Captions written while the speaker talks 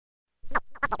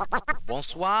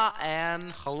Bonsoir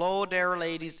and hello there,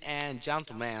 ladies and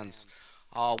gentlemen.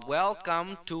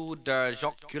 Welcome to the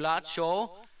Jacques Culat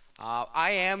Show.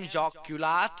 I am Jacques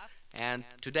Culat, and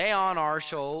today on our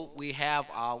show we have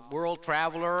a world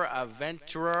traveler,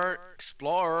 adventurer,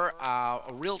 explorer, a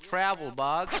real travel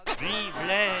bug,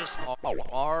 BLEST,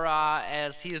 or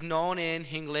as he is known in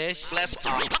English, BLEST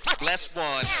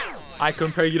one. I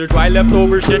compare you to dry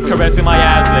leftover shit caressing my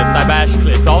ass lips. I bash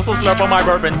clits, also slurp on my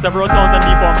bourbon. Several tones and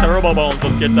deform cerebral bones.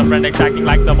 Those schizophrenics acting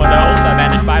like someone else. I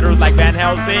vanish fighters like Van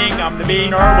Helsing. I'm the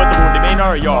meaner with the rude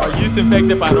demeanor. You're used to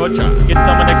infected by Rocha. Get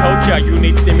someone to coach ya. You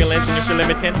need stimulants and you're still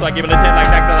limited, so I give it a 10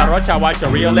 like Jack de la Rocha. Watch a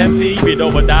real MC beat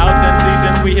over doubts and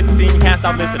seasons. We hit the scene, you can't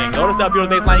stop listening. Notice the pure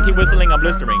baseline, you keep whistling, I'm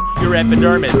blistering. Your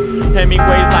epidermis,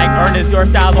 Hemingway's like Ernest. Your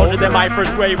style's older than my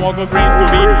first grade. Won't go green,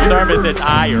 Scooby, thermos. It's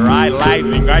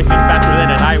idolizing. I sing faster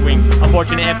than an eye wing.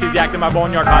 Unfortunate MCs acting my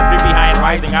boneyard, caught 3 feet high and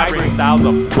rising. I bring styles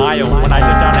of my own when I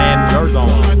touch down and end your zone.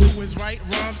 All I do is write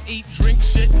rhymes, eat, drink,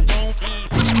 shit, and bone.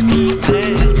 All I do is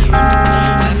write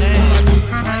rhymes,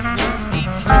 eat,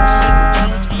 drink, shit, and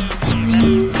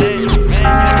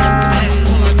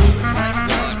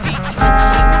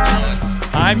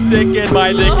I'm sticking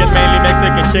my dick in mainly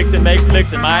Mexican chicks and make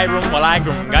flicks in my room while I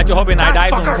groom. Got you hoping I die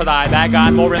soon, cause I bag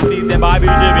on more MCs than Bobby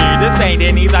Jimmy. This ain't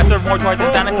it needs, I serve more toys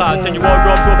than Santa Claus. Turn your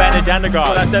wardrobe to a bandage and a gauze.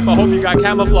 But I said, I hope you got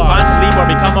camouflage. Find sleep or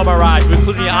become a mirage,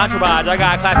 including your entourage. I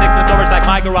got classics and storage like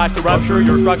my garage to rupture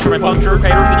your structure and puncture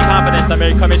craters in your confidence. I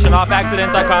made commission off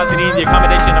accidents, I caused the need the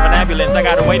accommodation of an ambulance. I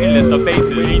got a waiting list of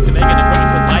faces waiting to make an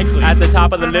acquaintance with my clique. At the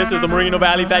top of the list is the Merino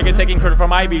Valley faggot taking credit for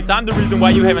my beats. I'm the reason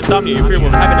why you have insomnia. You fear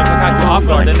we're having to caught you off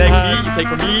guard. The next beat you take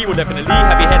from me will definitely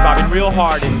have your head bobbing real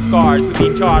hard and scars with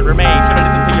being charred remain. Should've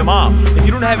listened to your mom. If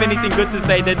you don't have anything good to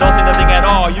say, then don't say nothing at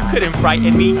all. You couldn't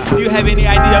frighten me. Do you have any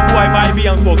idea of who I might be?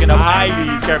 I'm spoken of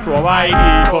highly, scarecrow of ID,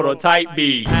 prototype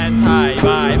B.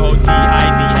 Anti-Ology,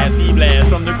 BLEST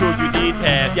from the crew you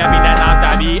detest. Yapping that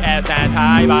non-stop BS.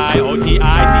 Anti-Ology,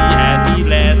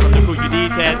 BLEST from the crew you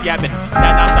detest. Yapping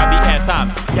that non-stop BS.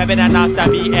 Yapping that non-stop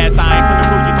BS. I'm from the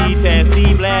crew you detest.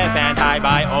 BLEST,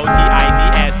 Anti-Ology.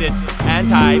 It's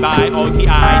Anti-Ology,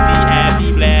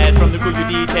 BLEST from the crew you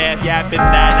detest. Yapping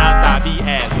that non-stop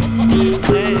BS.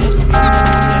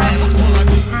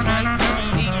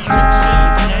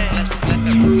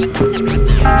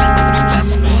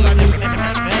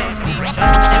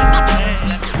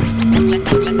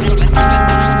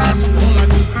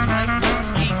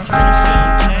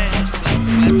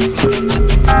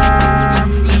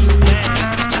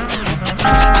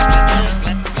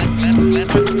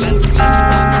 Let's